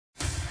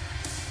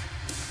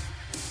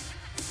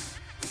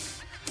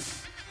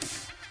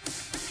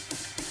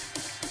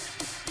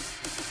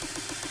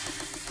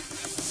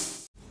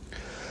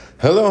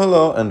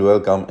Hello and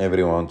welcome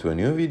everyone to a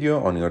new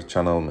video on your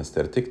channel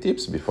Mr. Tech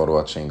Tips. Before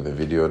watching the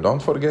video,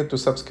 don't forget to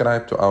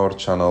subscribe to our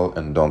channel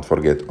and don't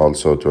forget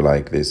also to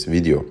like this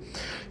video.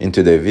 In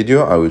today's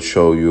video, I will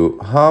show you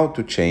how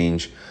to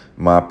change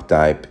map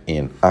type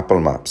in Apple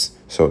Maps.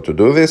 So to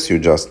do this, you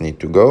just need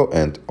to go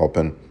and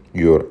open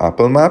your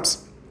Apple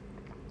Maps.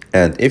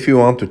 And if you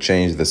want to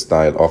change the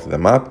style of the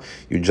map,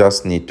 you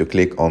just need to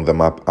click on the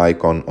map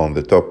icon on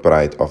the top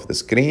right of the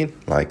screen,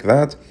 like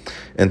that.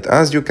 And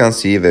as you can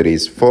see, there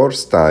is 4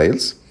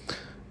 styles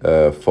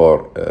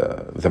for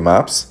the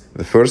maps.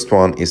 The first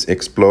one is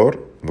Explore,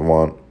 the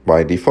one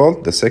by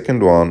default. The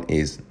second one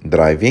is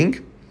Driving.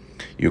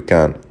 You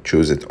can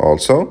choose it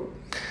also.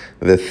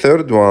 The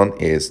third one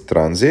is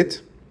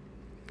Transit.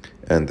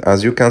 And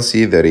as you can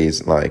see, there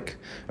is like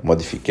a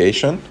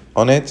modification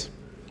on it.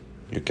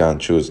 You can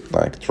choose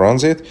like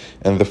Transit.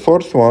 And the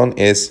fourth one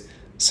is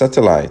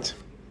Satellite.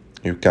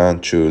 You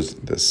can choose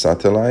the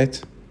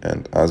Satellite.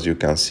 And as you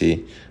can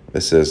see,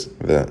 this is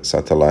the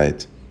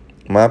satellite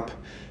map.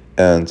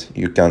 And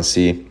you can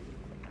see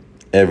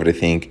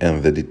everything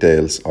and the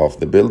details of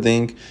the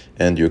building.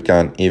 And you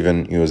can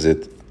even use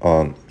it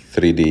on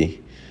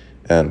 3D.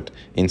 And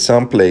in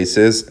some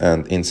places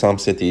and in some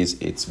cities,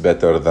 it's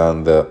better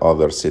than the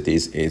other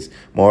cities. It's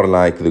more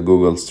like the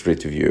Google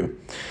Street View.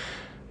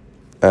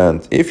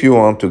 And if you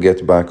want to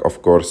get back,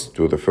 of course,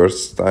 to the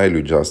first style,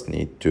 you just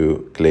need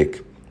to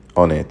click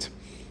on it.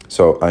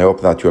 So I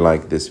hope that you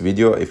like this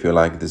video. If you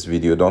like this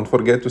video, don't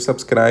forget to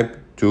subscribe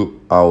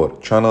to our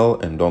channel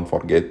and don't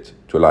forget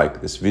to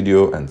like this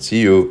video, and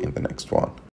see you in the next one.